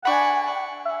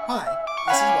Hi,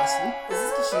 this is Wesley.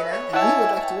 This is Kashina. And we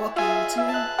would like to welcome you to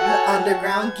the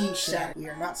Underground Geek Shack. We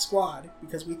are not squad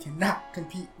because we cannot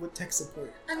compete with tech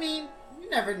support. I mean, you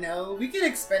never know. We could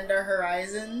expand our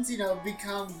horizons,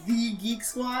 become the Geek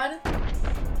Squad.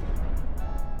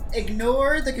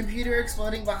 Ignore the computer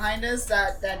exploding behind us.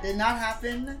 That did not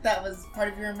happen. That was part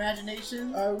of your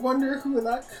imagination. I wonder who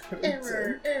that could have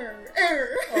been.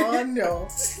 Error. Oh no,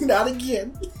 not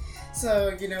again.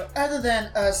 So, other than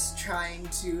us trying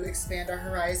to expand our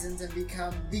horizons and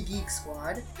become the Geek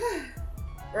Squad,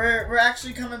 we're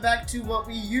actually coming back to what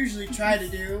we usually try to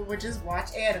do, which is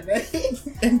watch anime.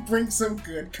 And bring some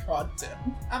good content.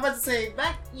 I'm about to say,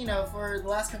 back, for the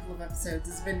last couple of episodes,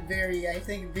 it's been very, I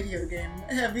think, video game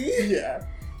heavy. Yeah.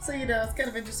 So, it's kind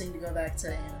of interesting to go back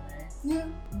to anime. Yeah,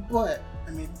 but,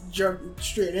 jumping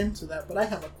straight into that, but I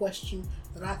have a question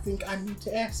that I think I need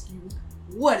to ask you.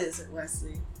 What is it,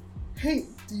 Wesley? Hey,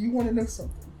 do you want to know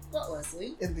something? What,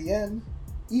 Wesley? In the end,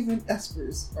 even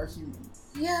espers are human.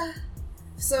 Yeah.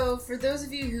 So, for those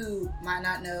of you who might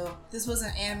not know, this was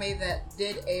an anime that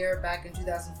did air back in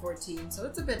 2014, so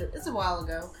it's a while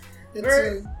ago. It's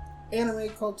an anime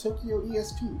called Tokyo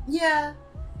ESP. Yeah.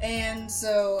 And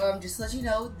so, just to let you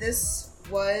know, this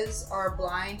was our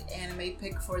blind anime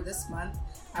pick for this month.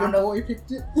 I don't know. Boy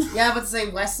picked it. Yeah, I was about to say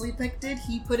Wesley picked it.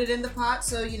 He put it in the pot.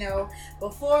 So,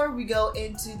 before we go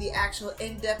into the actual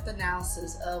in-depth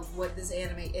analysis of what this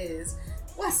anime is,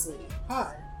 Wesley.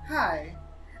 Hi.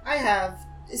 I have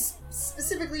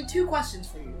specifically 2 questions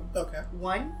for you. Okay.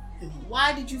 1,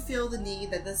 why did you feel the need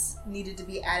that this needed to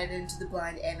be added into the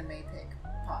blind anime pick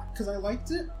pot? Because I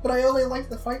liked it, but I only liked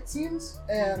the fight scenes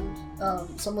and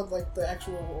some of the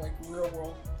actual real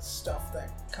world stuff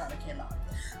that kind of came out.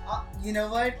 You know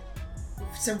what?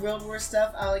 Some real world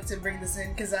stuff. I like to bring this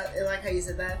in because I like how you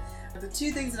said that. The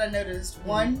 2 things that I noticed: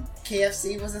 1,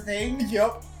 KFC was a thing.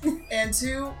 Yep. And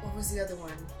 2, what was the other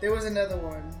one? There was another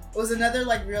one. It was another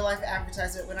real life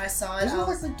advertisement. When I saw it,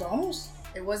 Was it McDonald's?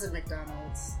 It wasn't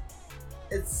McDonald's.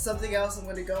 It's something else. I'm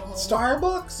gonna go home.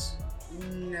 Starbucks?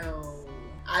 No.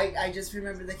 I just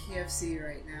remember the KFC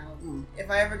right now. If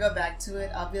I ever go back to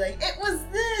it, I'll be like, it was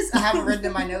this! I have it written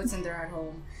in my notes and they're at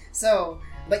home. So,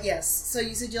 but yes. So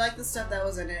you said you liked the stuff that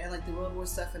was in it and the World War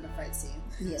stuff and the fight scene.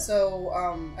 Yeah. So,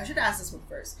 I should ask this one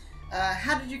first.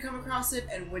 How did you come across it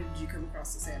and when did you come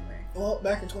across this anime? Well,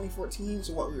 back in 2014,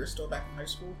 so we were still back in high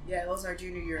school. Yeah, it was our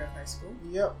junior year of high school.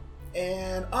 Yep.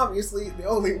 And obviously, the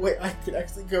only way I could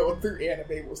actually go through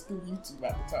anime was through YouTube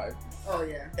at the time. Oh,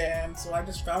 yeah. And so I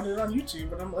just found it on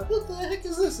YouTube, and I'm like, what the heck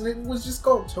is this? And it was just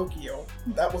called Tokyo.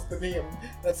 That was the name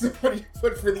that somebody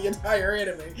put for the entire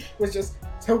anime. It was just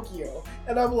Tokyo.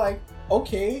 And I'm like,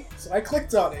 okay. So I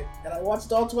clicked on it, and I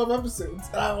watched all 12 episodes,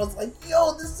 and I was like,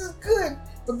 yo, this is good.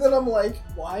 But then I'm like,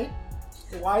 why?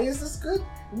 Why is this good?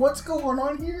 What's going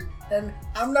on here? And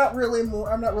I'm not really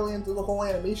into the whole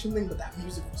animation thing, but that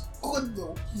music was good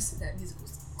though. You said that music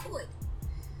was good.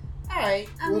 Alright.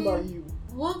 What about you?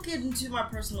 We'll get into my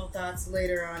personal thoughts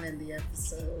later on in the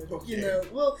episode. Okay.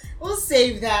 We'll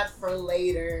save that for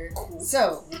later. Cool.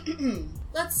 So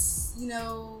let's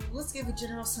give a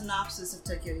general synopsis of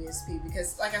Tokyo ESP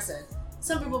because like I said,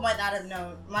 some people might not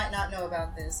know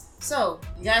about this. So,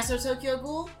 you guys know Tokyo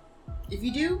Ghoul? If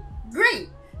you do, great!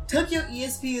 Tokyo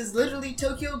ESP is literally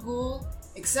Tokyo Ghoul,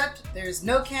 except there's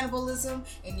no cannibalism,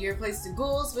 and you replace the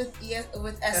ghouls with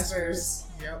espers.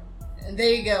 Yep. And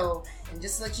there you go. And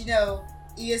just to let you know,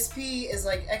 ESP is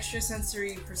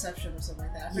extrasensory perception or something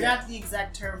like that. I forgot the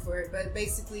exact term for it, but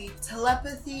basically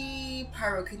telepathy,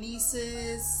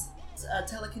 pyrokinesis,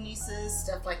 telekinesis,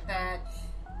 stuff like that.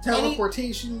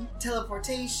 Teleportation,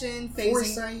 phasing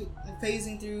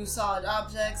through solid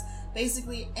objects.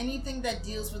 Basically, anything that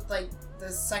deals with the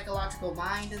psychological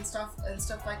mind and stuff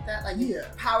like that,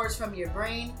 powers from your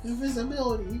brain.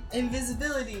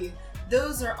 Invisibility.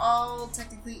 Those are all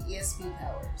technically ESP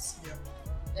powers.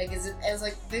 Yep.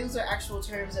 Those are actual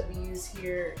terms that we use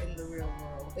here in the real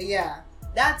world. But yeah,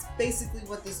 that's basically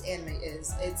what this anime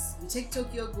is. You take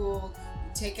Tokyo Ghoul,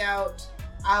 you take out.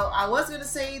 I was gonna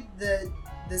say the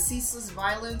ceaseless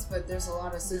violence, but there's a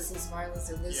lot of ceaseless violence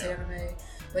in this anime.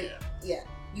 But yeah,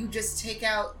 you just take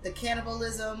out the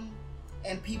cannibalism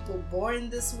and people born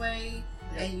this way,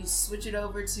 and you switch it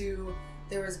over to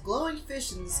there is glowing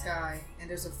fish in the sky, and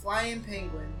there's a flying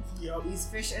penguin. Yep. These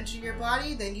fish enter your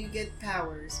body, then you get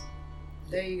powers.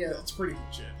 There you go. That's pretty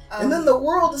much it. And then the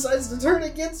world decides to turn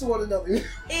against one another.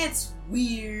 It's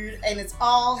weird, and it's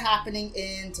all happening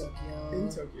in Tokyo.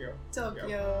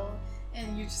 Tokyo.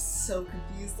 And you're just so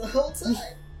confused the whole time.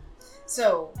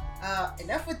 So,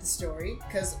 enough with the story,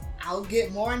 because I'll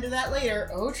get more into that later.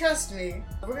 Oh, trust me.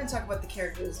 We're going to talk about the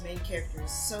characters, main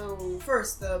characters. So,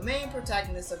 first, the main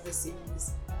protagonist of this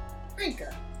series,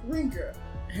 Rinka. Rinka.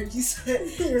 You said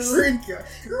Rinka.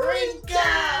 Rinka!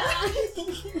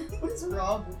 What is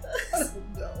wrong with I us?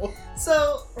 don't know.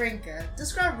 So, Rinka.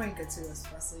 Describe Rinka to us,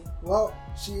 Wesley. Well,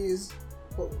 she's...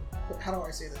 how do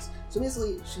I say this? So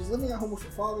basically, she's living at home with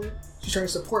her father. She's trying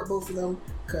to support both of them,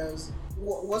 because...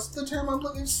 what's the term I'm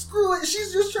looking? Screw it!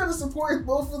 She's just trying to support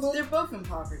both of them. They're both in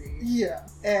poverty. Yeah.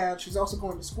 And she's also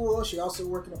going to school. She's also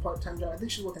working a part-time job. I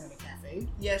think she's working at a cafe.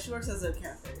 Yeah, she works as a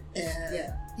cafe.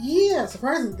 And yeah,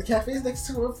 surprisingly, the cafe is next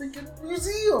to a freaking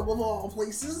museum of all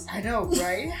places. I know,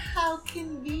 right? How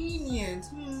convenient.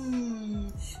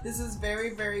 This is very,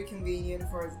 very convenient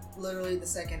for literally the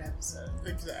second episode.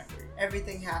 Exactly.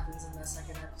 Everything happens in the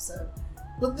second episode.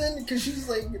 But then, because she's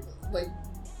like,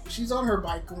 she's on her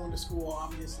bike going to school,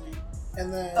 obviously.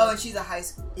 And then... oh, and she's a high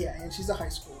schooler. Yeah, and she's a high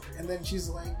schooler. And then she's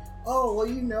like, oh, well,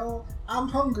 you know, I'm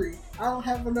hungry. I don't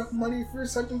have enough money for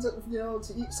such and such, you know,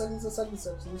 to eat such and such and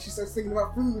such. And then she starts thinking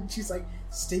about food, and she's like,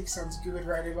 steak sounds good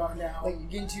right about now. Like, you're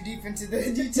getting too deep into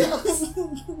the details.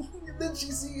 And then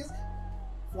she sees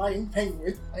flying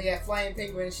penguin. Oh, yeah, flying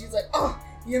penguin. And she's like, oh,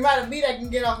 the amount of meat I can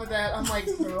get off of that. I'm like,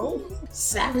 bro.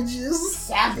 Savages.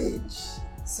 Savage.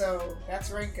 So, that's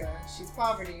Rinka. She's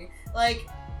poverty. Like,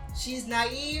 she's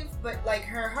naive, but, like,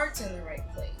 her heart's in the right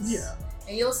place. Yeah.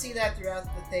 And you'll see that throughout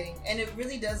the thing. And it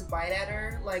really does bite at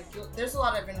her. Like, there's a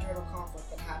lot of internal conflict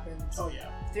that happens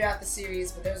throughout the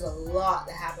series, but there's a lot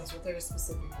that happens with her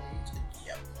specifically.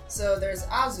 Yep. So there's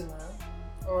Azuma,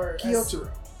 or... Kyotaro.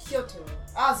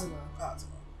 Azuma.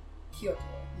 Kyotaro.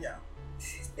 Yeah.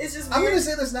 It's just weird. I'm gonna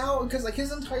say this now, because, like,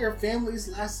 his entire family's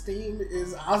last name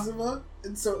is Azuma,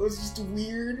 and so it was just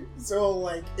weird. So,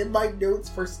 like, in my notes,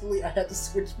 personally, I had to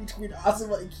switch between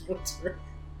Azuma and Kyotaro.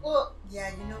 Well,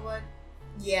 yeah, you know what?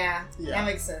 Yeah, that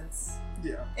makes sense.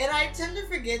 Yeah. And I tend to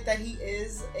forget that he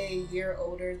is a year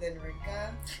older than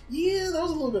Rinka. Yeah, that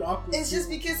was a little bit awkward. It's just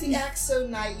because he acts so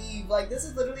naive. Like, this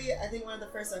is literally, I think, one of the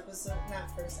first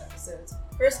episodes.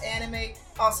 First anime.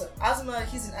 Also, Azuma,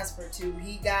 he's an esper too.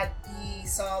 He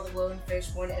saw the glowing fish,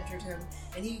 one entered him,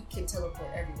 and he can teleport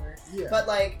everywhere. Yeah. But,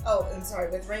 like,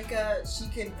 with Rinka, she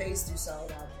can phase through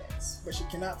solid objects. But she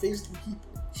cannot phase through people.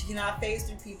 She cannot phase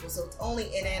through people, so it's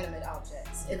only inanimate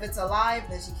objects. If it's alive,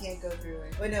 then she can't go through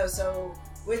it. But no, so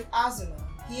with Azuma,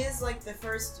 he is like the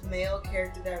first male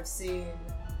character that I've seen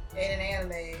in an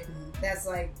anime that's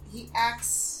like, he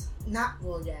acts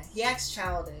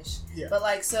childish. Yeah. But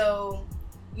like, so,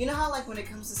 you know how like when it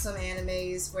comes to some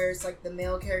animes where it's like the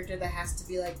male character that has to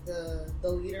be like the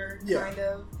leader, kind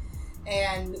of,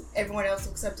 and everyone else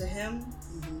looks up to him?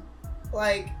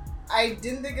 Like, I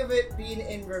didn't think of it being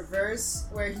in reverse,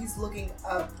 where he's looking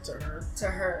up to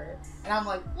her. And I'm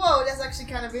like, whoa, that's actually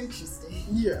kind of interesting.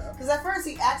 Yeah. Because at first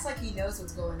he acts like he knows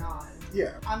what's going on.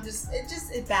 Yeah.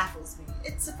 It baffles me.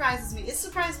 It surprises me. It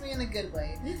surprised me in a good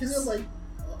way. Yeah, because it's like,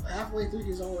 halfway through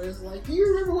he's always like, do you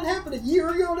remember what happened a year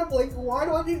ago? And I'm like, why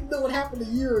do I need to know what happened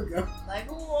a year ago? Like,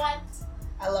 what?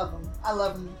 I love him. I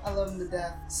love him to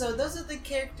death. So those are the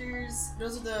characters.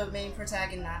 Those are the main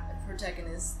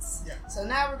protagonists. Yeah. So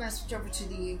now we're going to switch over to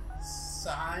the...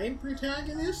 side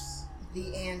protagonists?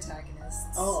 The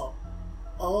antagonists. Oh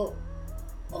boy.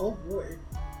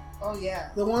 Oh,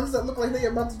 yeah. The ones that look like they're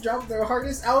about to drop their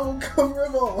hardest album cover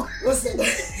of all. Listen.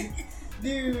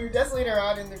 Dude, that's later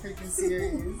on in the freaking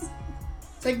series.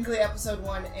 Technically episode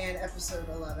 1 and episode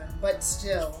 11. But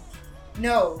still.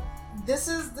 No. This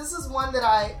is one that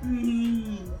I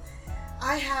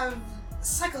have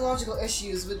psychological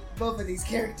issues with both of these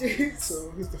characters. So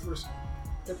who's the first one?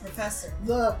 The professor.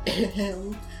 The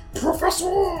professor.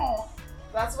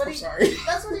 That's what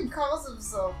That's what he calls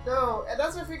himself. No, and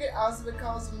that's what freaking Azuma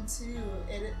calls him too.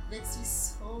 And it makes me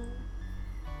so.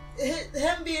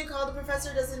 Him being called the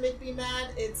professor doesn't make me mad.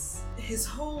 It's his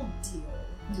whole deal.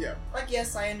 Yeah. Like,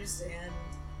 yes, I understand.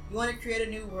 You want to create a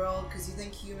new world because you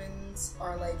think humans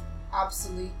are like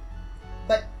obsolete,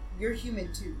 but you're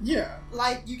human too. Yeah.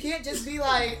 Like, you can't just be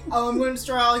like, oh, I'm going to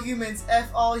destroy all humans,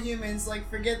 F all humans, like,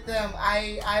 forget them.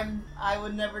 I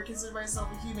would never consider myself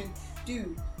a human.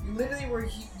 Dude, you literally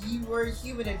were a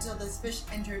human until this fish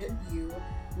entered you.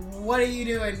 What are you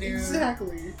doing, dude?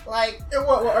 Exactly. Like, and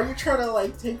what are you trying to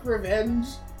like take revenge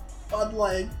on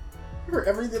like for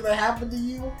everything that happened to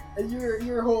you and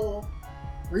your whole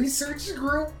research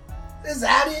group? Is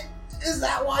that it? Is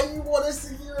that why you want us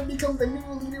to here and become the new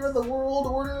leader of the world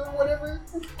order or whatever?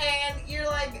 And you're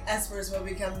like, espers will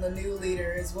become the new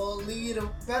leaders. We'll lead a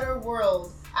better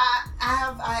world. I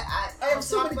have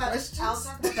so many questions. I'll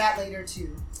talk about that later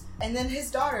too. And then his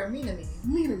daughter, Minami.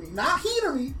 Minami. Not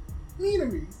Hinami.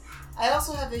 Minami. I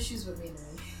also have issues with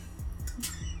Minami.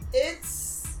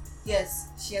 Yes,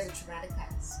 she has a traumatic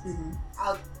past. Mm-hmm.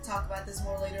 I'll talk about this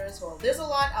more later as well. There's a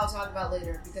lot I'll talk about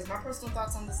later because my personal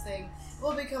thoughts on this thing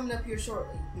will be coming up here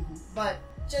shortly. Mm-hmm. But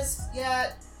just,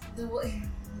 the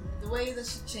way that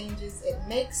she changes, it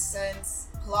makes sense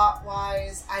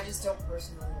plot-wise. I just don't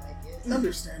personally like it.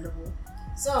 Understandable.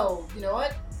 So, you know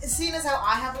what? Seeing as how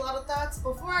I have a lot of thoughts,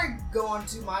 before I go on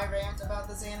to my rant about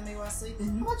this anime, Wesley,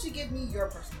 how about you give me your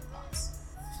personal thoughts?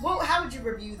 Well, how would you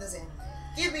review this anime?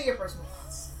 Give me your personal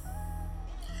thoughts.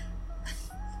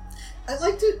 I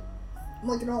liked it.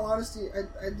 Like, in all honesty,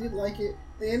 I did like it.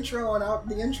 The intro,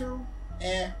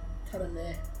 kind of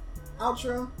meh.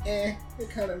 Outro,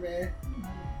 kind of meh.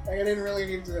 Like, I didn't really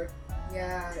need to...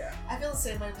 Yeah. I feel the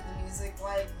same way with the music.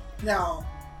 Like, now,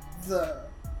 the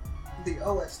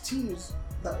OSTs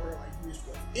that were, like, used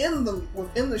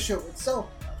within the show itself,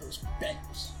 those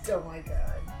bangers. Oh my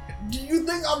god. Do you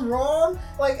think I'm wrong?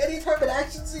 Like, anytime an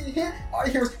action scene hit, all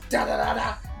you hear is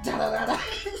da-da-da-da, da-da-da-da.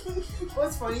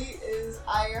 What's funny is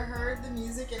I heard the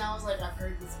music and I was like, I've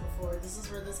heard this before. This is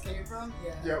where this came from?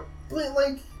 Yeah. Yep.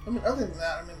 Like, I mean, other than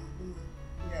that, I mean,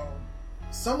 you know,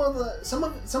 some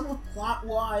of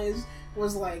plot-wise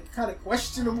was, like, kind of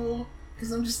questionable,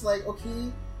 because I'm just like,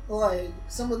 okay, like,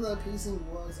 some of the pacing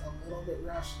was a little bit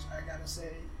rushed, I gotta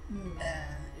say, and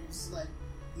it was, like,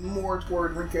 more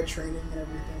toward Rinka training and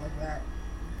everything like that,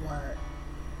 but,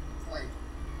 like,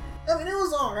 I mean, it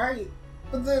was alright,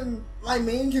 but then my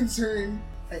main concern,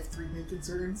 I have 3 main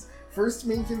concerns. First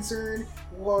main concern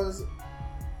was,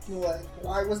 like,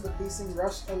 why was the pacing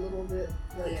rushed a little bit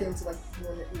when it came to, like,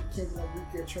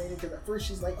 Rinka training, because at first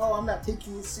she's like, oh, I'm not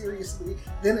taking it seriously,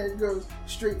 then it goes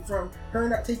straight from her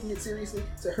not taking it seriously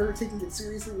to her taking it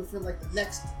seriously within, like, the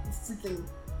next freaking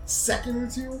second or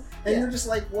two, and you're just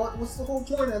like, what's the whole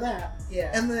point of that?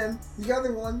 Yeah. And then the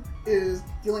other one is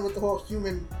dealing with the whole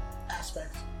human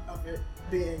aspect of it,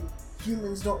 being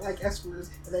humans don't like espers,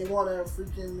 and they want to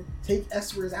freaking take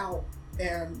espers out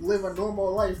and live a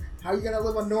normal life. How are you gonna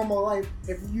live a normal life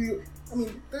if you... I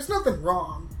mean, there's nothing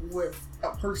wrong with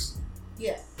a person.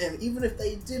 Yeah. And even if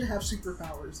they did have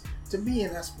superpowers to be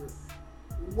an esper,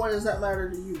 what does that matter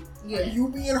to you? Yeah. Are you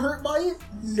being hurt by it?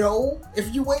 No.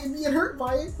 If you ain't being hurt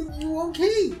by it, then you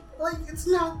okay. Like, it's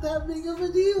not that big of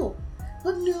a deal.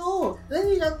 But no. Then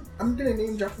you got... I'm gonna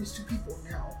name drop these 2 people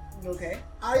now. Okay.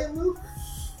 Ayamu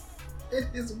and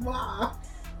his mom.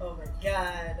 Oh my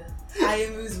god.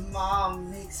 Ayamu's mom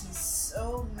makes me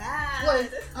so mad.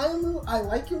 Like, Ayamu, I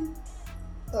like him.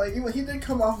 Like, he did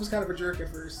come off as kind of a jerk at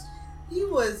first. He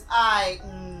was, At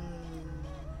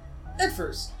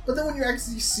first. But then when you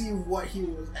actually see what he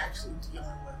was actually dealing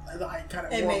with, I kind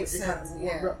of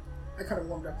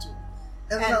warmed up to him.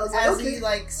 And then I was like, as okay. he,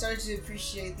 like, started to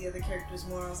appreciate the other characters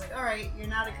more, I was like, alright, you're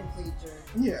not a complete jerk.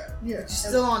 Yeah. But you're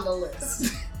still on the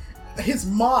list. His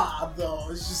mom, though,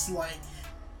 is just like,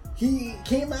 he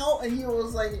came out and he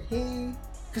was like, hey,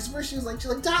 because first she's like,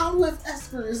 down with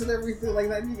espers and everything like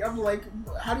that. I'm like,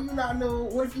 how do you not know?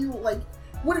 What if you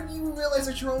realize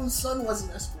that your own son was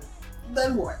an esper?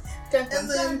 Then what? And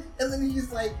then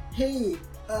he's like, hey,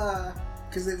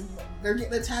 because they're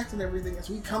getting attacked and everything, and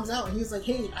so he comes out and he's like,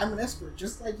 hey, I'm an esper,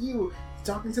 just like you,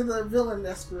 talking to the villain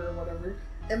esper or whatever.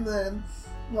 And then,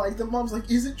 like, the mom's like,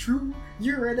 is it true?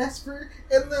 You're an esper?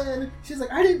 And then she's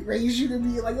like, I didn't raise you to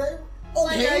be like that. Okay.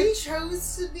 Like, I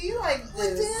chose to be like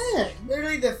this. Like,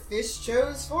 literally, the fish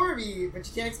chose for me, but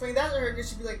you can't explain that to her because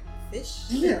she'd be like, fish?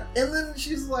 Yeah. And then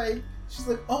she's like,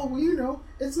 oh, well, you know,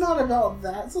 it's not about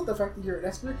that. It's not the fact that you're an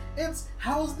esper. It's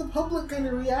how's the public going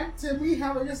to react to me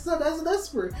having a son as an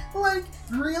esper? Like,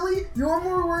 really? You're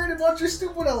more worried about your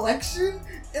stupid election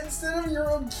instead of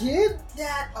your own kid?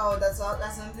 That's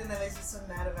something that makes me so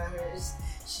mad about her. Is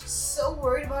she's so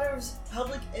worried about her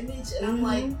public image, and I'm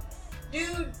like,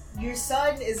 dude, your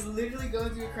son is literally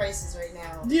going through a crisis right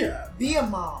now. Yeah. Be a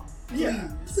mom. Please.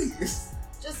 Yeah, please.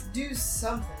 Just do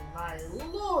something, my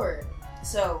lord.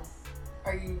 So,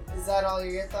 is that all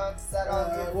your thoughts? Is that all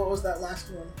what was that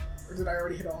last one? Or did I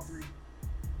already hit all 3?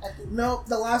 I think No,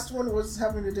 the last one was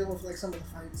having to deal with, like, some of the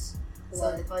fights.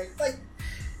 Like,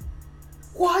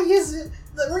 why is it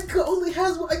that Rinka only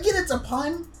has one? I get it's a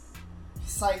pun.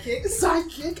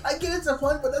 Sidekick. I get it's a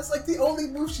pun, but that's like the only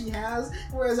move she has.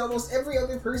 Whereas almost every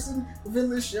other person within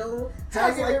the show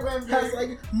has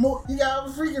more. You got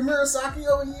freaking Murasaki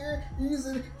over here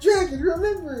using Dragon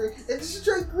Remember and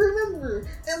Strike Remember,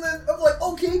 and then I'm like,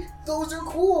 okay, those are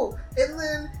cool. And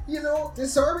then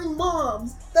disarming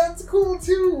bombs, that's cool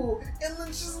too. And then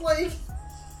she's like,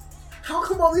 how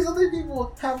come all these other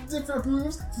people have different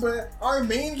moves, but our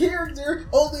main character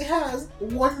only has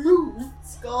one move?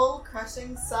 Skull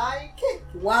crushing sidekick.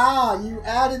 Wow, you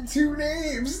added 2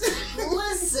 names.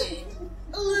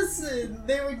 Listen,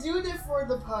 they were doing it for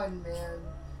the pun, man.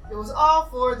 It was all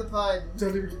for the pun.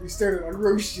 Don't even get me started on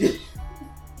Roshi.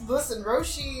 Listen,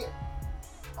 Roshi,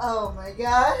 oh my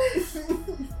god.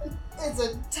 It's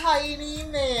a tiny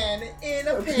man in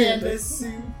a panda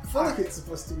suit. I feel like it's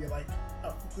supposed to be like,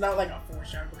 not like a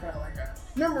foreshadow, but kind of like a...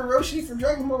 Remember Roshi from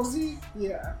Dragon Ball Z?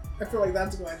 Yeah. I feel like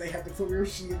that's why they had to put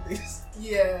Roshi in this.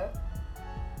 Yeah.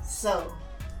 So,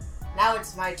 now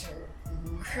it's my turn.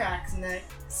 Cracks neck,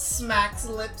 smacks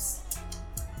lips.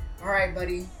 Alright,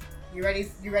 buddy. You ready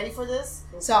for this?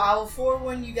 Okay. So I will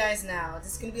forewarn you guys now.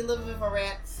 This is going to be a little bit of a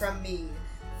rant from me.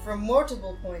 For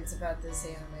multiple points about this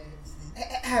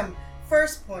anime.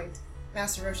 First point,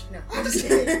 Master Roshi. No, I'm just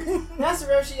kidding. Master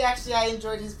Roshi, actually, I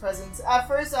enjoyed his presence. At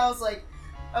first, I was like,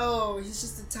 oh, he's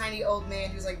just a tiny old man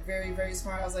who's like very, very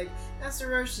smart. I was like, Master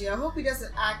Roshi, I hope he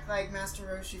doesn't act like Master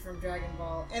Roshi from Dragon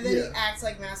Ball. And then he acts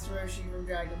like Master Roshi from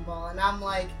Dragon Ball. And I'm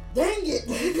like, dang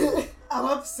it. I'm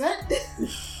upset.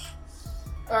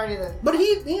 Alrighty then. But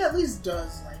he at least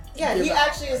does, like... Yeah, he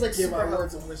actually is, like, super helpful.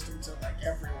 Words of wisdom to, like,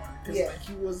 everyone. Because, like,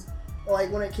 he was...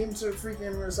 Like, when it came to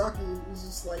freaking Murasaki, it was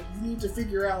just like, you need to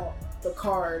figure out the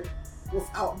card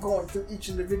without going through each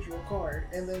individual card.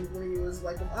 And then when he was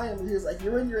like, with Ayam, he was like,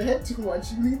 you're in your head too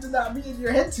much. You need to not be in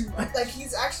your head too much. Like,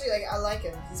 he's actually, like, I like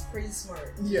him. He's pretty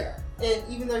smart. Yeah. And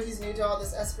even though he's new to all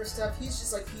this Esper stuff, he's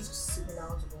just super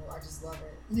knowledgeable. I just love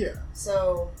it. Yeah.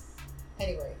 So,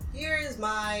 anyway, here is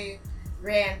my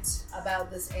rant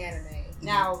about this anime. Mm-hmm.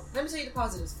 Now, let me tell you the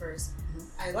positives first. Mm-hmm.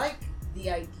 I like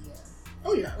the idea.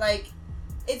 Oh yeah. Like,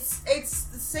 it's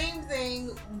the same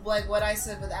thing like what I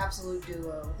said with Absolute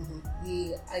Duo. Mm-hmm.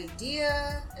 The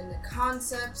idea and the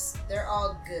concepts, they're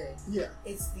all good. Yeah.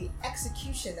 It's the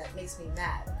execution that makes me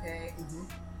mad, okay? Mm-hmm.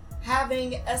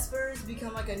 Having espers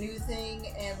become like a new thing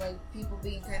and like people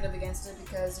being kind of against it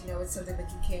because, you know, it's something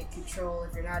that you can't control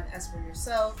if you're not an esper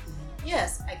yourself. Mm-hmm.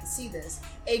 Yes, I can see this.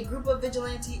 A group of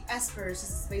vigilante espers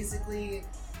is basically,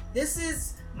 this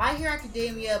is My Hero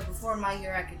Academia before My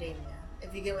Hero Academia.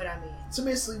 If you get what I mean. So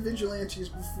basically, Vigilantes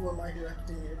before My Hero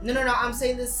Academia. No. I'm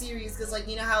saying this series because, like,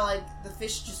 you know how like the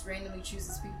fish just randomly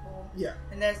chooses people. Yeah.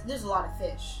 And there's a lot of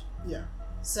fish. Yeah.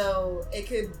 So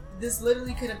this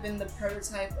literally could have been the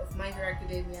prototype of My Hero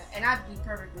Academia, and I'd be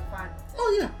perfectly fine with it.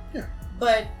 Oh yeah.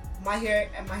 But My Hero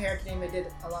Academia did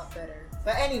a lot better.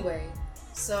 But anyway,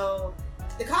 so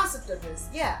the concept of this,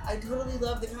 yeah, I totally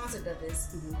love the concept of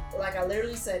this. Mm-hmm. Like I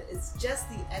literally said, it's just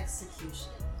the execution.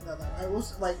 No, I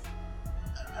was like.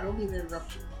 I don't mean to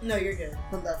interrupt you. No, you're good.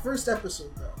 From that first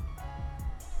episode, though,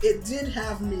 it did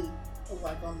have me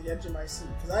like on the edge of my seat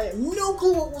because I had no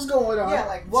clue what was going on. Yeah,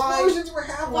 like explosions were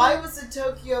happening. Why was the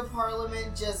Tokyo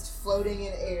Parliament just floating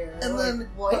in air? And like, then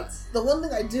what? The one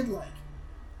thing I did like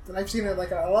that I've seen in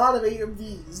like a lot of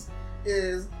AMVs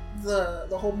is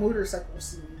the whole motorcycle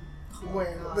scene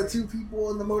when the two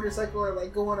people in the motorcycle are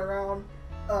like going around.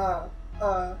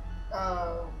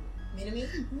 Minami?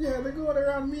 Yeah, they're going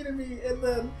around Minami and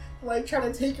then like trying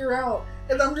to take her out.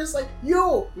 And I'm just like,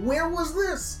 yo, where was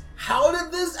this? How did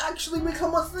this actually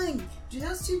become a thing? Do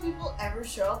those two people ever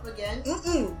show up again?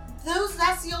 Mm-mm.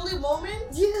 That's the only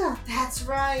moment? Yeah. That's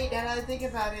right. And I think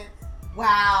about it.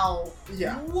 Wow.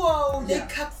 Yeah. Whoa, they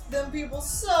cut them people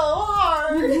so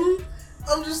hard. Mm-hmm.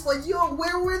 I'm just like, yo,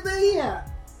 where were they at?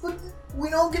 But we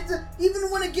don't get to, even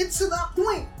when it gets to that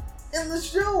point in the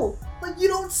show, like you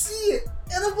don't see it.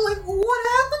 And I'm like, what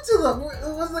happened to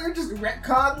them? Was they just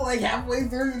retconned like halfway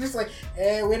through? You're just like,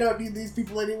 hey, we don't need these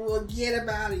people anymore. Get them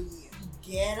out of here.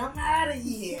 Get them out of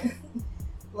here.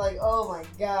 Like, oh my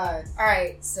god.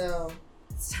 Alright, so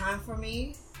it's time for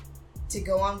me to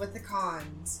go on with the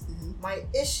cons. Mm-hmm. My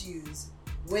issues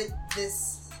with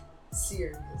this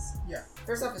series. Yeah.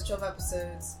 First off, it's 12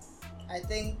 episodes. I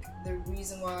think the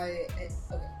reason why...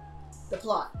 the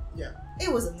plot. Yeah.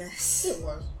 It was a mess. It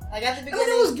was. Like at the beginning,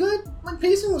 it was good. Like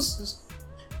pacing was.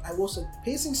 I will say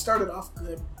pacing started off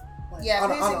good. Like, yeah,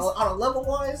 on a level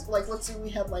wise, like let's say we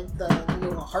had like the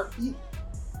heartbeat,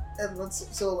 and it's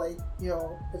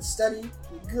steady.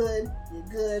 You're good,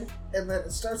 and then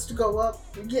it starts to go up.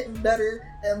 You're getting better,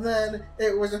 and then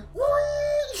it was it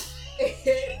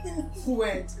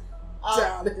went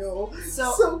downhill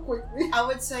so quickly. I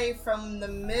would say from the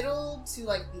middle to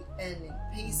like the ending,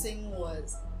 pacing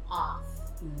was off.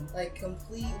 Mm-hmm. Like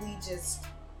completely just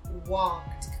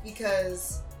wonked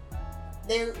because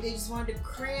they just wanted to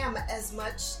cram as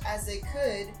much as they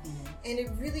could, mm-hmm. and it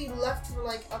really left for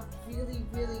like a really,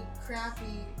 really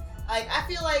crappy. Like, I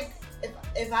feel like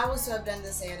if I was to have done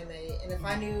this anime, and if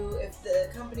I knew, if the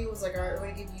company was like, alright, we're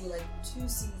gonna give you like 2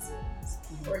 seasons,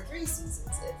 or 3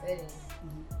 seasons, if any,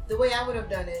 the way I would have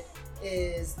done it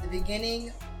is the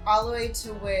beginning all the way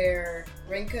to where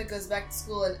Rinka goes back to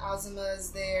school and Azuma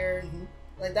is there.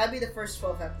 Like, that'd be the first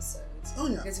 12 episodes. Oh,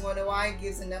 yeah. Because you want to know why? It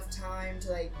gives enough time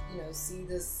to, like, you know, see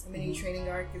this mini training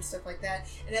arc and stuff like that.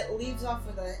 And it leaves off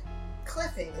with a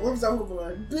cliffhanger. It leaves off with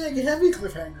a big, heavy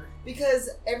cliffhanger. Because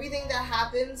everything that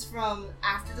happens from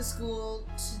after the school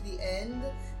to the end,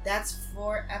 that's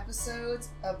 4 episodes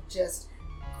of just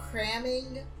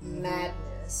cramming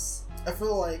madness. I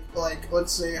feel like,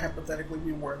 let's say hypothetically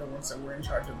we were the ones that were in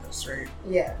charge of this, right?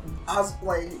 Yeah.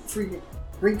 Freaking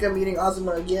Rinka meeting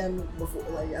Azuma again before,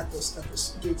 like, at the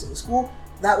gates of the school.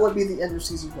 That would be the end of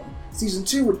season 1. Season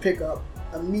 2 would pick up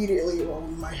immediately. Well,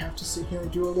 we might have to sit here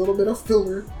and do a little bit of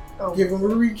filler, give them a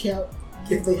recap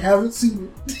if they haven't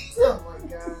seen it. Oh my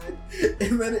god!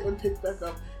 And then it would pick back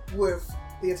up with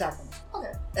the attack on us.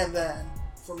 Okay. And then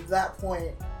from that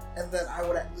point, and then I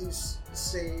would at least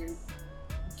say,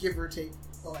 give or take,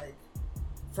 like,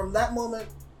 from that moment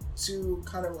to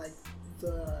kind of like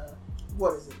the,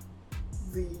 what is it?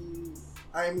 The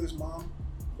Ayamu's mom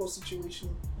whole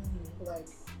situation. Like,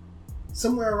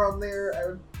 somewhere around there, I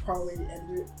would probably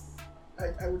end it.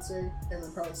 I would say, and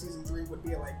then probably season 3 would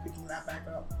be like picking that back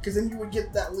up, because then you would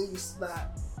get at least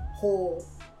that whole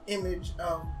image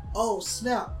of, oh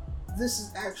snap, this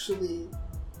is actually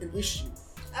an issue.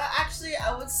 Actually,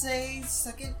 I would say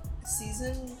second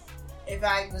season, if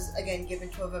I was again given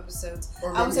 12 episodes,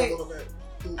 Or maybe I would say a little bit.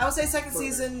 I would say second further.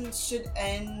 season should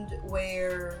end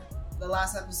where the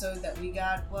last episode that we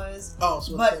got was. Oh,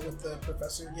 so but, with the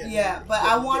professor.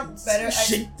 I want better.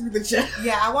 Shake through the chest.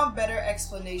 Yeah, I want better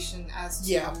explanation as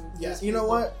to. Yeah. You know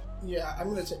what? Yeah, I'm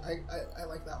gonna. I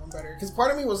like that one better, because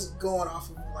part of me was going off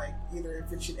of like either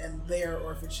if it should end there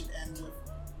or if it should end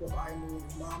with Aimu and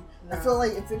his mom. No. I feel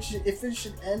like if it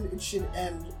should end, it should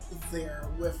end there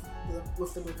with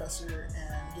the professor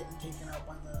and getting taken out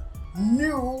by the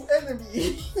new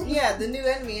enemy. Yeah, the new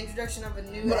enemy, introduction of a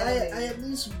new enemy. I at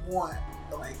least want,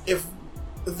 like, if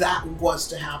that was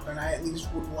to happen, I at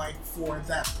least would like for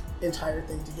that entire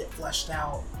thing to get fleshed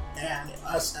out, and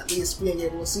us at least being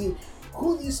able to see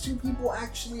who these two people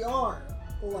actually are.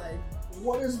 Like,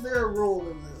 what is their role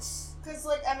in this? Because,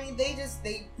 like, I mean,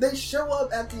 they show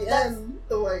up at the end,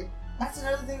 like. That's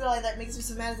another thing that makes me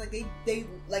so mad, is like they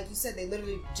like you said, they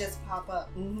literally just pop up.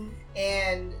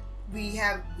 And we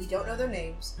don't know their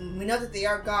names. We know that they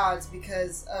are gods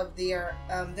because of their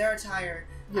attire.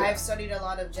 Yeah. I've studied a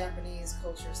lot of Japanese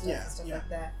culture stuff and stuff like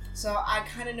that. So I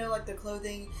kind of know, like, the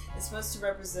clothing is supposed to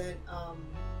represent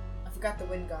I forgot the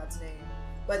wind god's name,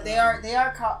 but they are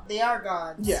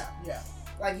gods. Yeah.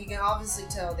 Like, you can obviously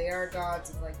tell they are gods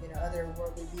of, like, you know, other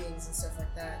worldly beings and stuff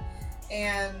like that.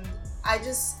 And I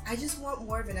just want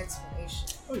more of an explanation.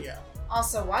 Oh yeah.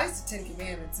 Also, why is the 10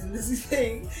 Commandments in this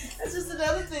thing? That's just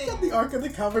another thing. Got the Ark of the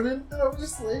Covenant, and I'm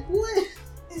just like, what?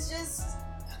 It's just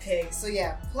okay. So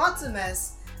yeah, plot's a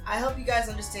mess. I hope you guys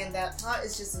understand that. Plot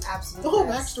is just an absolute. The whole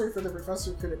mess. backstory for the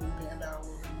professor could have been panned out a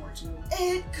little bit more too.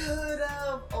 It could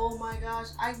have. Oh my gosh,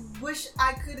 I wish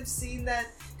I could have seen that,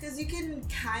 because you can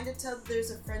kind of tell that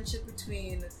there's a friendship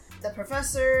between the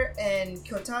professor and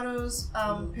Kyotaro's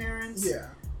parents. Yeah.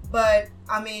 But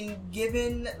I mean,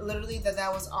 given literally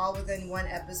that was all within one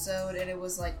episode, and it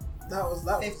was like that was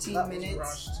 15 minutes.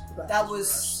 Rushed. That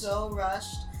was so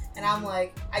rushed, and I'm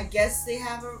like, I guess they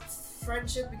have a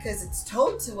friendship because it's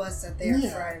told to us that they're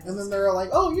friends. And then they're like,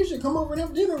 "Oh, you should come over and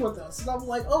have dinner with us." And I'm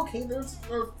like, "Okay, there's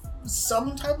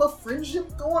some type of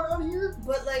friendship going on here."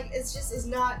 But like, it's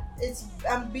not.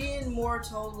 I'm being more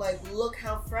told, like, look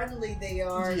how friendly they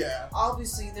are. Yeah.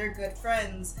 Obviously, they're good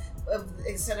friends.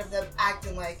 Instead of them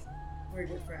acting like we're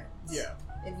good friends. Yeah.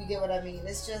 If you get what I mean.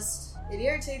 It's just, it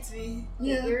irritates me.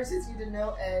 Yeah. It irritates me to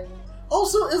no end.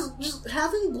 Also, is just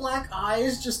having black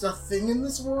eyes just a thing in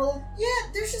this world? Yeah,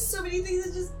 there's just so many things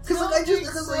that just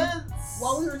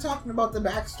while we were talking about the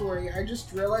backstory, I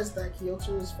just realized that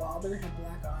Kyoto's father had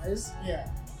black eyes. Yeah.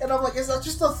 And I'm like, is that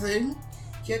just a thing?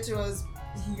 Kyoto's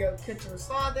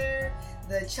father,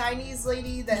 the Chinese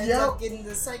lady that ends up getting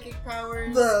the psychic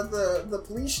powers, the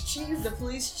police chief. The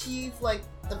police chief, like,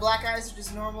 the black eyes are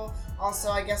just normal. Also,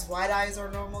 I guess white eyes are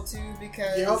normal too,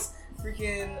 because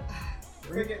freaking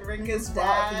Rinka's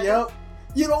dad. Yep.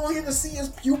 You don't get to see his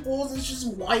pupils, it's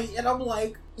just white, and I'm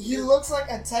like, he looks like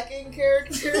a Tekken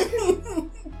character.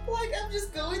 Like, I'm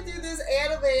just going through this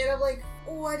anime and I'm like,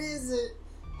 what is it?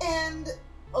 And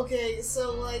okay,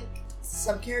 so like,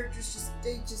 some characters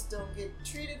just don't get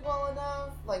treated well enough,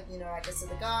 like, you know, like I said,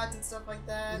 the gods and stuff like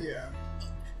that. Yeah.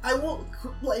 I won't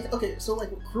like. Okay, so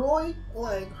like with Kroi,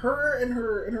 like her and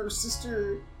her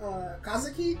sister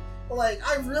Kazuki. Like,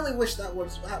 I really wish that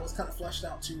was kind of fleshed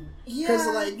out too. Because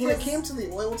like when it came to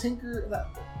the oil tanker,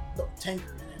 the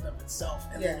tanker in and of itself,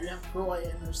 and then you have Kroi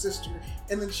and her sister,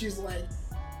 and then she's like,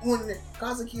 when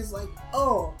Kazuki is like,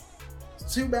 oh,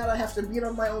 it's too bad I have to beat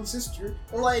on my own sister.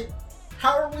 Or like,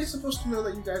 how are we supposed to know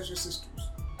that you guys are sisters?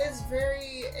 It's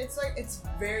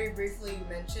very briefly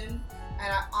mentioned,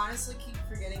 and I honestly keep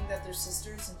forgetting that they're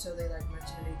sisters until they like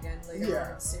mention it again later on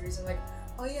in the series. I'm like,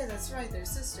 oh yeah, that's right, they're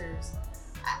sisters.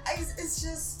 It's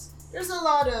just, there's a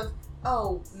lot of,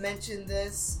 oh, mention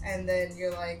this, and then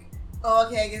you're like, oh,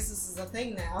 okay, I guess this is a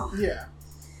thing now. Yeah.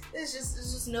 There's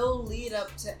just no lead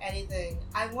up to anything.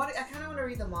 I kind of want to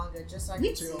read the manga just so I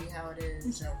can see how it is.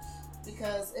 Me too.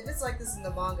 Because if it's like this in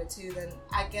the manga too, then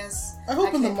I guess I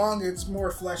hope in the manga it's more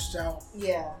fleshed out.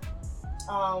 Yeah.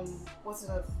 What's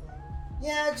another thing?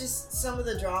 Yeah, just some of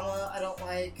the drama I don't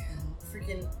like.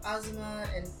 Freaking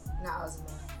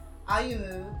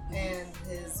Ayumu and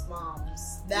his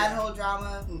moms. That whole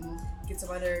drama gets on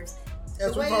my nerves.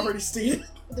 As we've already seen.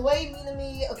 The way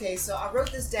Minami... Okay, so I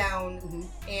wrote this down,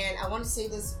 and I want to say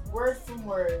this word for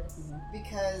word,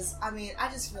 because, I mean, I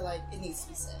just feel like it needs to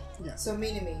be said. Yeah. So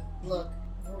Minami, look,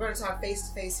 we're going to talk face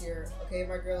to face here, okay,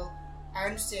 my girl? I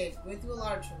understand, you went through a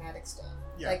lot of traumatic stuff.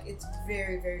 Yeah. Like, it's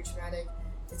very, very traumatic.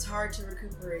 It's hard to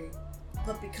recuperate.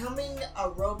 But becoming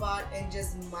a robot and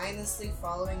just mindlessly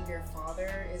following your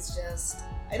father is just...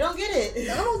 I don't get it.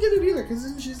 I don't get it either, because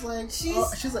then she's like,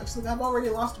 I've already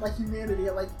lost my humanity.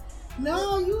 I'm like,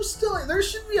 no, you still... There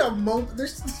should be a moment... You're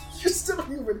still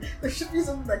human. There should be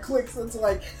something that clicks that's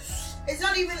like... It's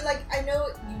not even, like, I know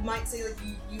you might say, like,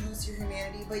 you lose your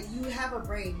humanity, but you have a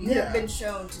brain. You have been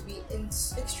shown to be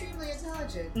extremely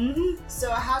intelligent.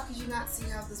 So how could you not see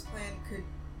how this plan could,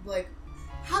 like...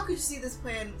 How could you see this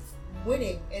plan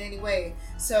winning in any way?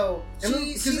 So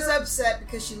she's upset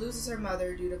because she loses her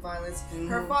mother due to violence.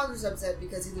 Her father's upset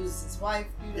because he loses his wife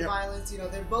due to violence. You know,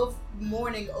 they're both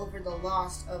mourning over the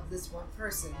loss of this one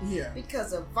person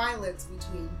because of violence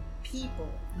between people.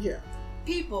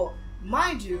 People,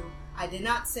 mind you, I did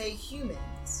not say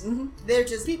humans. They're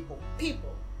just people.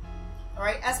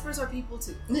 Alright, espers are people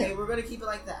too. Okay, we're gonna keep it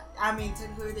like that. I mean,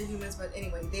 technically they're humans, but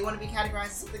anyway, they want to be categorized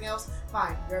as something else,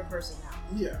 fine, you're a person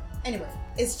now. Anyway,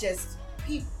 it's just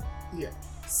people.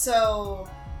 So,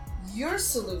 your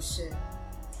solution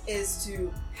is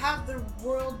to have the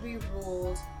world be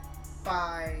ruled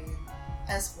by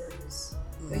espers.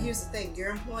 But here's the thing,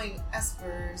 you're employing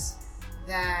espers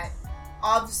that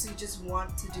obviously just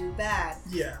want to do bad.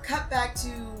 Cut back to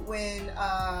when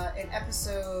in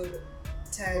episode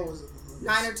 10, what was it?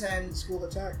 9 or 10, the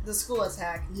school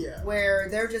attack, where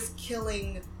they're just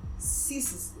killing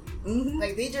ceaselessly.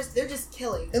 Like they're just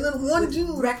killing. And then one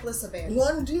dude, reckless abandon.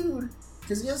 One dude,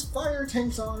 because he has fire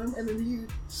tanks on him, and then he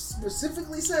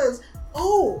specifically says,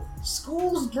 "Oh,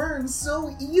 schools burn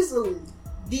so easily."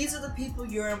 These are the people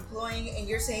you're employing, and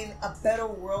you're saying a better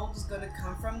world is going to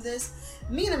come from this.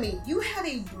 Minami, you have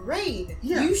a brain.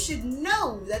 You should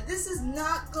know that this is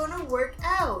not going to work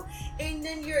out. And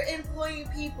then you're employing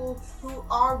people who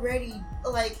already,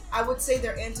 like, I would say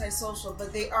they're antisocial,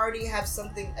 but they already have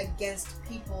something against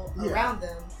people around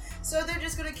them. So they're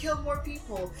just gonna kill more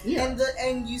people.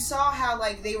 And you saw how,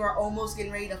 like, they were almost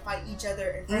getting ready to fight each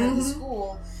other in front of the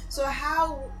school. So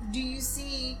how do you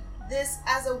see this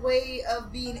as a way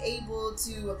of being able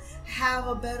to have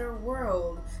a better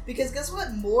world? Because guess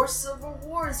what? More civil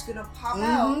war is gonna pop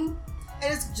out, and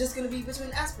it's just gonna be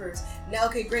between espers. Now,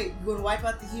 okay, great, you're gonna wipe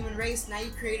out the human race. Now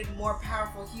you created more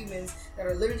powerful humans that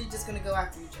are literally just gonna go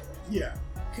after each other.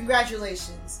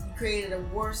 Congratulations, you created a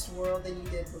worse world than you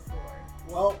did before.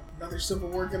 Well, another civil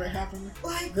war gonna happen.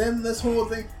 Like, then this whole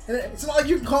thing, and it's not like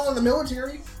you can call in the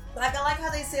military. Like, I like how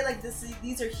they say, like,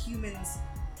 these are humans,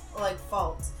 like,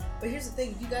 faults. But here's the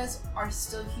thing, you guys are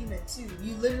still human too.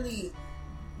 You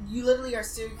literally are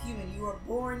still human. You are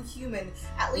born human.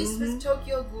 At least with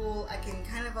Tokyo Ghoul, I can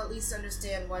kind of at least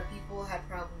understand why people had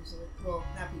problems with, well,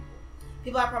 not people.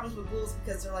 People have problems with ghouls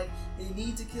because they're like, they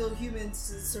need to kill humans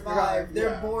to survive.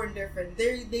 They're born different.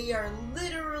 They are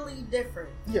literally different.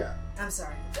 I'm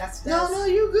sorry. That's No,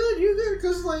 you good,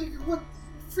 because, like, what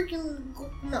freaking,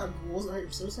 not ghouls, I'm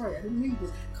so sorry, I didn't mean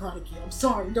this, Kaneki, I'm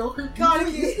sorry, don't hurt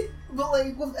Kaneki. But,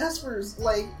 like, with espers,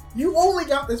 like, you only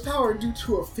got this power due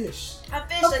to a fish. A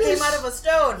fish that came out of a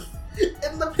stone.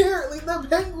 And apparently the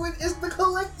penguin is the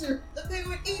collector. The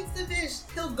penguin eats the fish.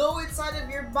 He'll go inside of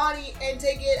your body and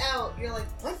take it out. You're like,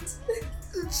 what? It's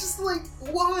just like,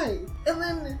 why? And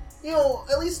then, you know,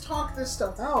 at least talk this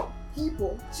stuff out.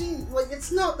 people. Gee, like,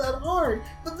 it's not that hard.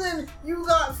 But then you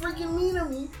got freaking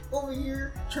Minami over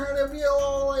here trying to be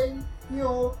all like, you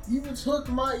know, you took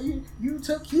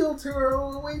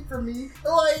Kyotaro away from me.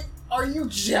 Like, are you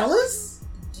jealous?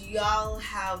 Do y'all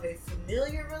have a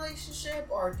familiar relationship,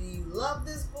 or do you love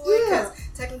this boy? Yeah. Because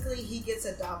technically he gets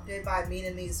adopted by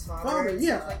Minami's father and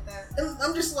Yeah. stuff like that. And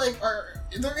I'm just like,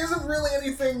 there isn't really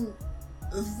anything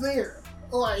there.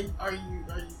 Like, do you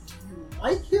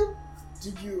like him?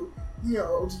 Do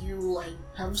you like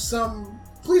have some?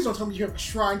 Please don't tell me you have a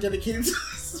shrine dedicated to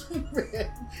this man.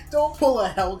 Don't pull a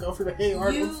Helga for the Hey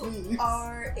Arnold, please. You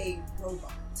are a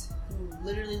robot who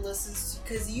literally listens to,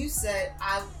 because you said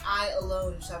I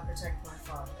alone shall protect my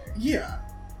father. Yeah.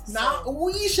 Not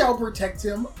we shall protect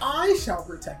him. I shall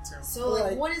protect him. So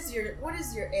like, what is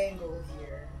your angle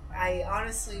here? I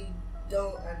honestly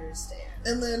don't understand.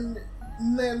 And then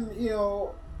you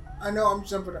know, I know I'm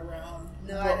jumping around.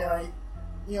 No, I know. Like,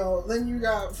 you know, then you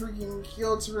got freaking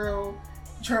Kyotaro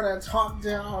trying to talk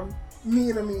down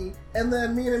Minami, and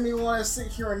then Minami want to sit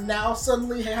here and now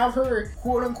suddenly have her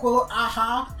quote unquote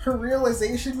her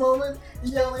realization moment,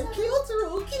 yelling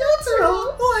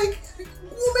Kyotaro, like,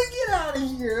 woman, get out of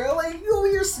here! Like, you over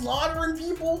here slaughtering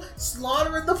people,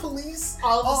 slaughtering the police.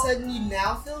 All of a sudden, you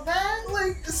now feel bad?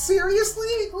 Like,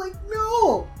 seriously? Like,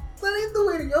 no, that ain't the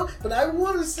way to go. But I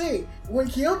want to say, when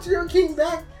Kyotaro came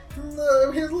back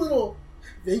from his little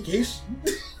vacation.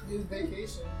 His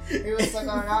vacation. He was stuck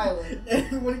on an island.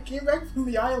 And when he came back from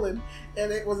the island,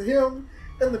 and it was him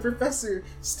and the professor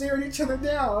staring each other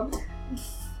down,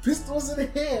 pistols in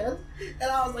hand,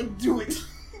 and I was like, do it.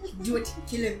 Do it.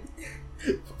 Kill him.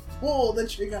 Pull the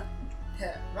trigger.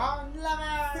 Wrong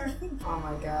lover. Oh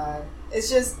my god. It's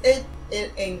just, it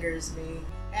angers me.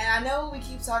 And I know we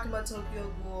keep talking about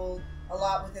Tokyo Ghoul a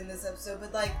lot within this episode,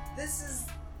 but like, this is,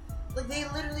 like, they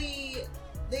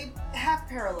have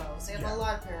parallels. They have a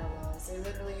lot of parallels.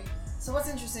 So what's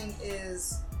interesting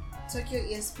is Tokyo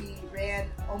ESP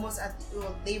ran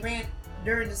they ran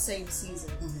during the same season.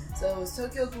 Mm-hmm. So it was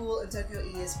Tokyo Ghoul and Tokyo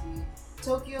ESP.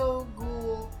 Tokyo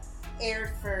Ghoul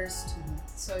aired first,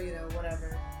 so you know,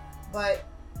 whatever. But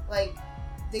like,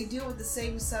 they deal with the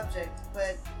same subject,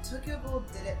 but Tokyo Ghoul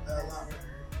did it a lot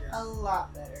better. Yeah. A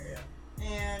lot better. Yeah.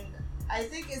 And I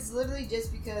think it's literally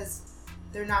just because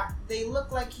they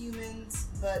look like humans,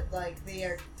 but like they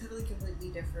are totally completely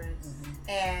different. Mm-hmm.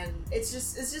 And it's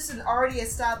just an already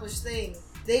established thing.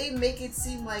 They make it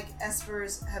seem like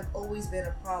espers have always been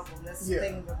a problem. That's the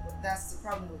thing. That's the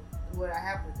problem with what I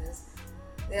have with this.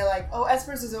 They're like, oh,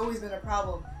 espers has always been a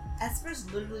problem.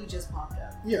 Espers literally just popped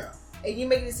up. Yeah. And you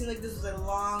make it seem like this was a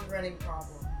long-running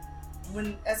problem,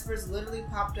 when espers literally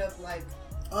popped up like.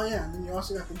 Oh yeah, and then you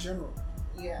also got the general.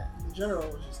 Yeah. The general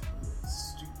was just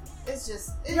stupid.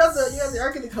 You got the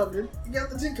Ark of the Covenant. You got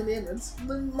the Ten Commandments. And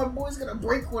then my boy's gonna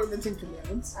break one of the Ten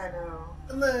Commandments. I know.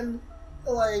 And then,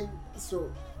 like,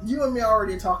 so you and me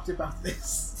already talked about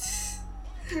this.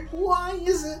 Why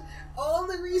is it all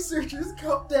the researchers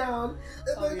come down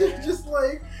and then they're just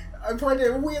like, I find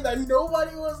it weird that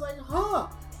nobody was like,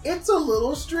 it's a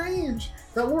little strange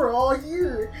that we're all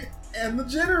here and the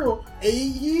general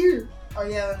ain't here. Oh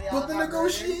yeah, but the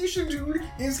negotiation dude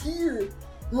is here.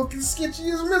 Looking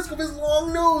sketchy as Misk with his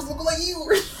long nose, looking like you.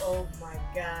 Oh my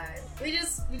god. We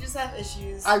just have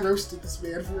issues. I roasted this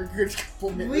man for a good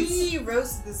couple minutes. We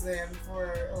roasted this man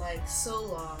for like so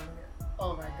long.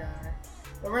 Oh my god.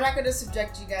 But we're not going to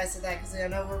subject you guys to that because I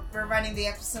know we're running the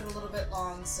episode a little bit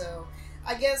long. So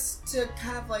I guess to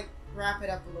kind of like wrap it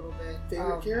up a little bit.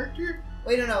 Favorite character?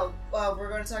 Wait, no. We're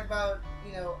going to talk about,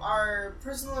 you know, our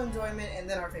personal enjoyment and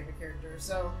then our favorite character.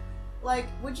 So, like,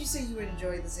 would you say you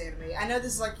enjoyed this anime? I know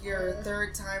this is like your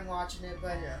third time watching it,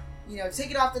 but you know,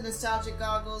 take it off the nostalgic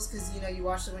goggles because you know you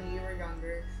watched it when you were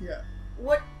younger. Yeah.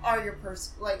 What are your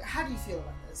how do you feel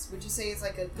about this? Would you say it's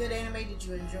like a good anime? Did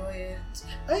you enjoy it?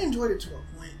 I enjoyed it to a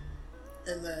point,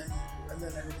 and then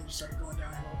everything just started going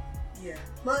downhill. Yeah.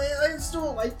 But I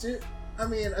still liked it. I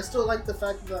mean, I still like the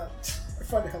fact that I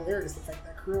find it hilarious the fact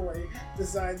that Kuroi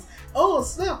decides, oh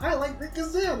snap, I like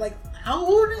Rika's dad. Like, how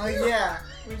old are you? Yeah.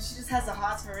 When she just has a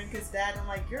hots for Rika's dad, I'm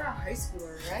like, you're a high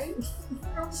schooler, right?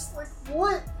 I'm just like,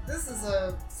 what? This is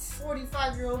a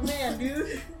 45-year-old man,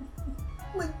 dude.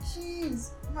 Like,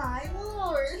 jeez. My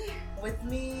lord. With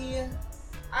me,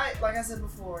 like I said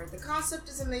before, the concept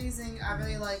is amazing. I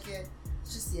really like it.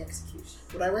 It's just the execution.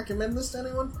 Would I recommend this to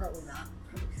anyone? Probably not.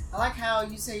 I like how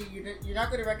you say you're not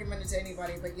going to recommend it to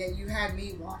anybody, but yet you had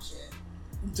me watch it.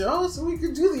 Duh, so we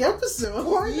could do the episode.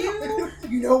 Why not?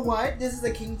 You know what? This is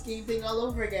a King's Game thing all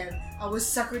over again. I was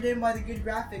suckered in by the good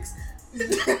graphics.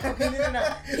 Okay,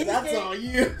 no. That's all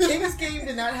you. King's Game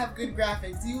did not have good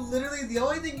graphics. You literally, the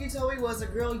only thing you told me was a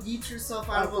girl yeets herself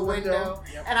out of a window.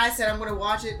 Yep. And I said, I'm going to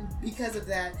watch it because of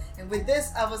that. And with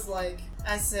this,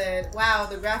 I said, wow,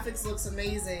 the graphics looks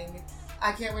amazing.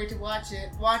 I can't wait to watch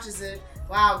it. Watches it.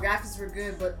 Wow, graphics were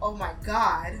good, but oh my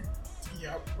god.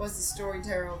 Yep. Was the story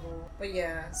terrible? But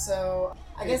yeah, so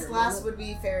I guess last would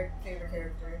be favorite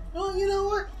character. Well, you know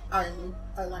what? I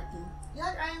like him.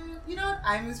 Yeah, you know what?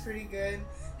 Aimu's pretty good.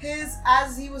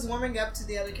 As he was warming up to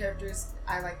the other characters,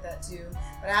 I like that too.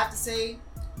 But I have to say,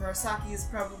 Murasaki is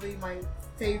probably my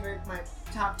favorite, my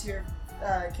top tier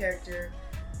character.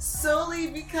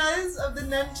 Solely because of the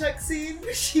nunchuck scene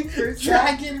where she first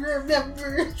Dragon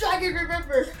remember.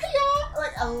 Yeah,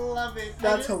 like I love it.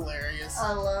 That's hilarious.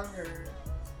 I love her.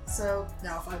 So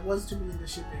now, if I was to be into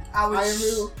shipping, I would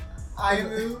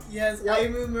Aimu, yes, yep.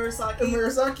 Aimu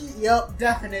Murasaki, yep,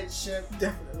 definite ship,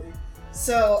 definitely.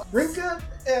 So Rinka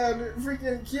and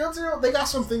freaking Kyoto, they got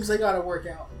some things they gotta work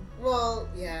out. Well,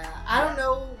 yeah, I don't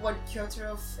know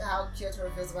how Kyoto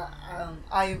feels about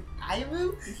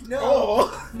Aimu.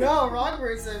 No, wrong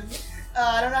person.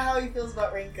 I don't know how he feels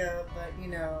about Rinka, but you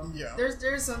know,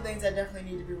 there's some things that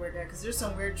definitely need to be worked out because there's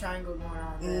some weird triangle going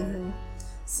on there. Mm-hmm.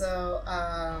 So,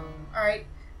 all right.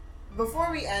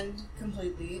 Before we end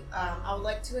completely, I would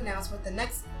like to announce what the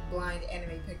next blind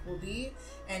anime pick will be,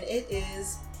 and it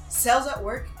is Cells at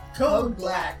Work Code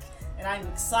Black. And I'm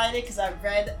excited because I've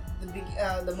read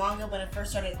the manga when it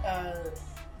first started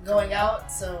going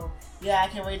out. So yeah, I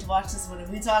can't wait to watch this one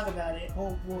and we talk about it.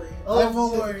 Oh boy!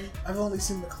 boy! I've only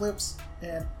seen the clips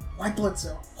and White Blood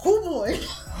Cell. Oh boy!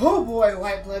 Oh boy!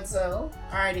 White Blood Cell.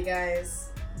 Alrighty,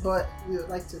 guys. But we would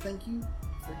like to thank you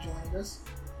for joining us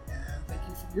and thank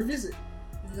you for your visit.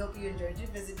 We hope you enjoyed your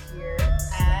visit here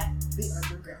at the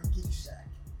Underground Geek Shack.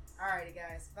 Alrighty,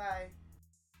 guys. Bye.